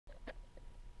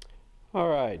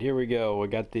Alright, here we go. We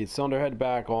got the cylinder head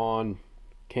back on,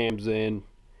 cams in,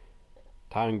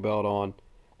 timing belt on.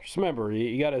 Just remember,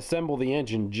 you got to assemble the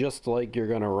engine just like you're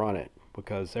going to run it,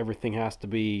 because everything has to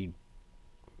be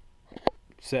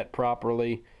set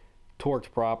properly,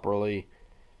 torqued properly,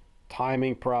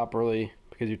 timing properly,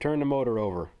 because you turn the motor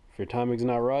over. If your timing's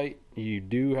not right, you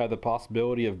do have the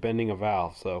possibility of bending a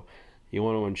valve, so you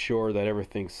want to ensure that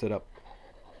everything's set up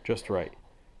just right.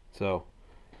 So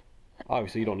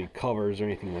obviously you don't need covers or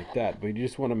anything like that, but you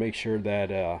just want to make sure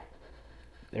that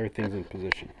everything's in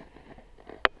position.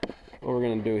 What we're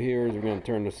going to do here is we're going to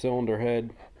turn the cylinder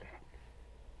head,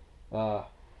 turn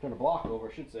the block over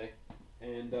I should say,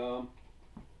 and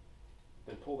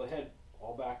then pull the head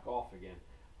all back off again.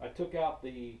 I took out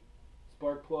the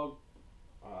spark plug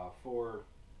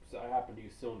so I happen to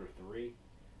use cylinder 3.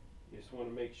 You just want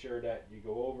to make sure that you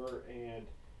go over and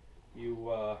you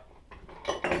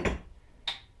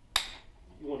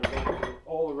want to run through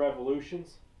all the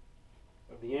revolutions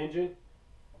of the engine,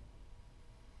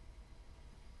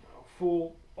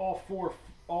 all four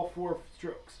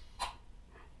strokes.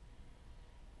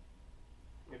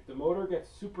 If the motor gets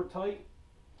super tight,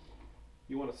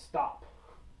 you want to stop,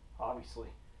 obviously.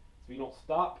 So if you don't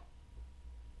stop,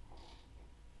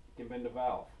 you can bend the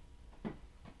valve.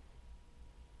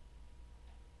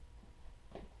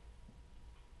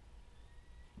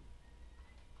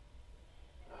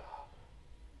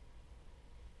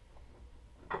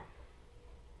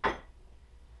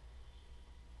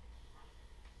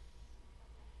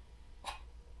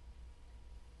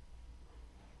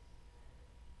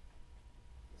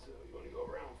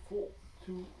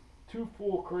 Two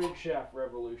full crankshaft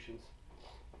revolutions.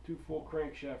 Two full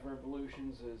crankshaft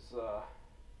revolutions is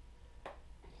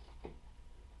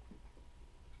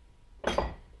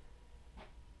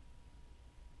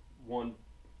one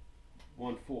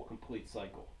full complete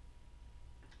cycle.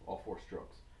 All 4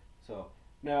 strokes. So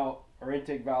now our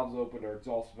intake valves opened, our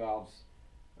exhaust valves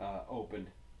opened.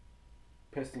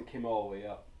 Piston came all the way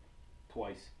up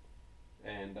twice,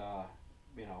 and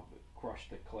crushed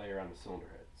the clay around the cylinder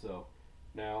head. So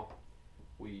now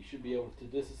we should be able to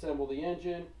disassemble the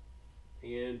engine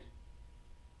and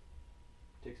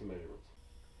take some measurements.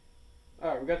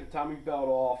 Alright, we got the timing belt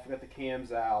off, we got the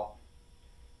cams out,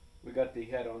 we got the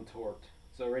head untorqued.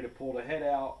 So we're ready to pull the head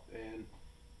out and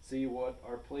see what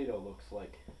our Play-Doh looks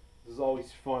like. This is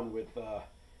always fun with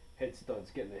head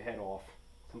studs, getting the head off.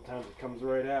 Sometimes it comes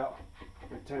right out,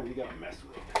 other times you gotta mess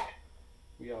with it.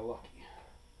 We got lucky.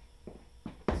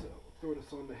 So throw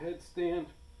this on the head stand.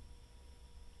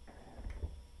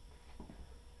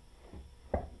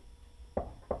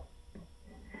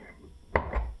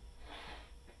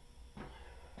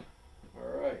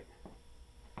 Alright.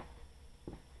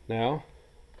 Now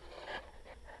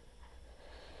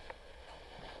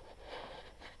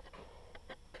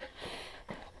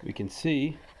we can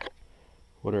see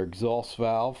what our exhaust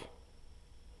valve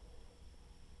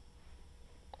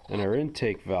and our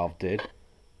intake valve did.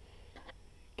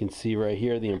 You can see right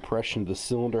here the impression of the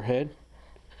cylinder head.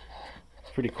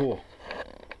 It's pretty cool.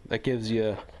 That gives you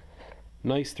a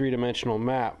nice three-dimensional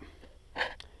map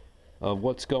of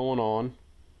what's going on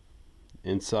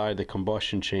inside the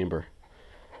combustion chamber.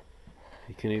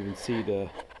 You can even see the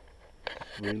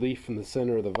relief in the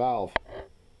center of the valve.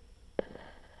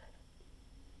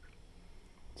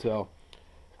 So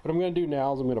what I'm going to do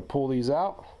now is I'm going to pull these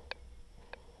out.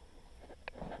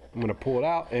 I'm going to pull it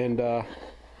out and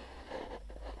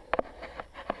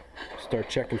start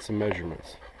checking some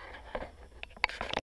measurements.